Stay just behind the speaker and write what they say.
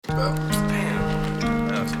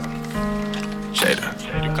Jada.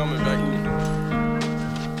 You coming back?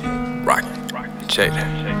 Rock. Jada.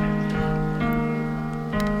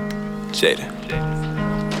 Jada.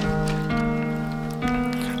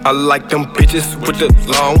 I like them bitches with the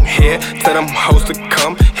long hair. Tell them hoes to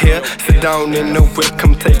come here. Sit down in the whip,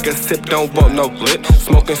 come take a sip, don't want no lip.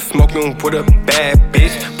 Smoking with a bad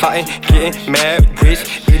bitch. Plotting, getting mad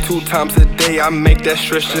rich. Eat 2 times a day, I make that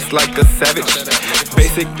stretch just like a savage.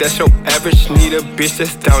 Basic, that's your average. Need a bitch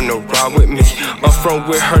that's down to ride with me. Upfront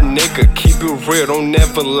with her nigga, keep it real, don't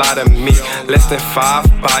never lie to me. Less than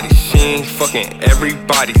 5 bodies, she ain't fucking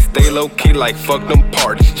everybody. Stay low key like fuck them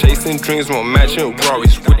parties. Chasing dreams, won't matching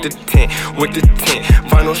Rory's. With the 10,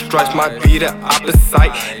 final strikes might be the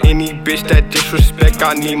opposite. Any bitch that disrespect,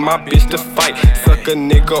 I need my bitch to fight. Suck a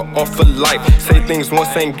nigga off a life. Say things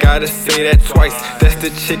once, ain't gotta say that twice. That's the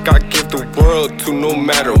chick I give the world to, no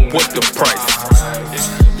matter what the price. If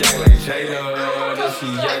she act like Jada, then she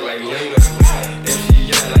act like Jada. If she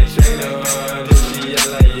act like Jada, then she act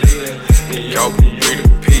like Jada. Y'all be the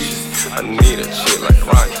peaches. I need a chick like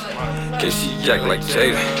Ronnie. Can she act like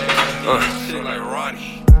Jada? Shit like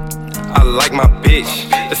Ronnie. I like my bitch,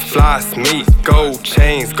 it's fly as me. Gold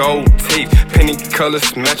chains, gold teeth, penny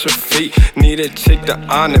colors match her feet. Need a chick to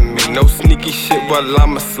honor me, no sneaky shit while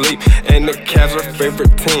I'm asleep. And the Cavs her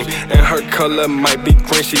favorite team, and her color might be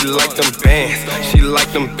green. She like them bands, she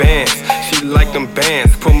like them bands, she like them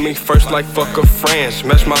bands. Put me first like fuck her friends.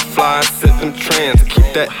 Match my fly and set them trends.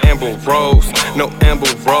 Keep that amber rose, no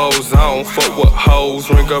amber rose. I don't fuck with hoes,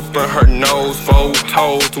 ring up in her nose. Fold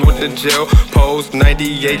toes with the gel pose.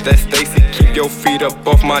 98, that's Stacy, keep your feet up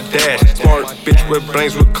off my dash. Smart bitch with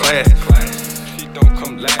brains with class.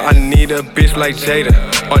 I need a bitch like Jada,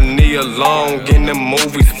 or Nia Long in the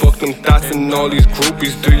movies. Fuck them thoughts and all these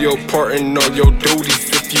groupies. Do your part and know your duties.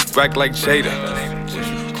 If you act like Jada,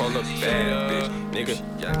 Call up bad bitch, nigga.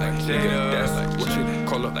 Act like Jada, that's what you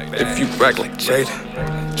call up bad. if you act like Jada,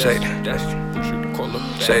 Jada, That's what you call up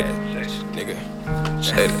Jada, bad, nigga.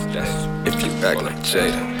 Jada. If you act like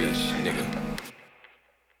Jada, Bitch, nigga.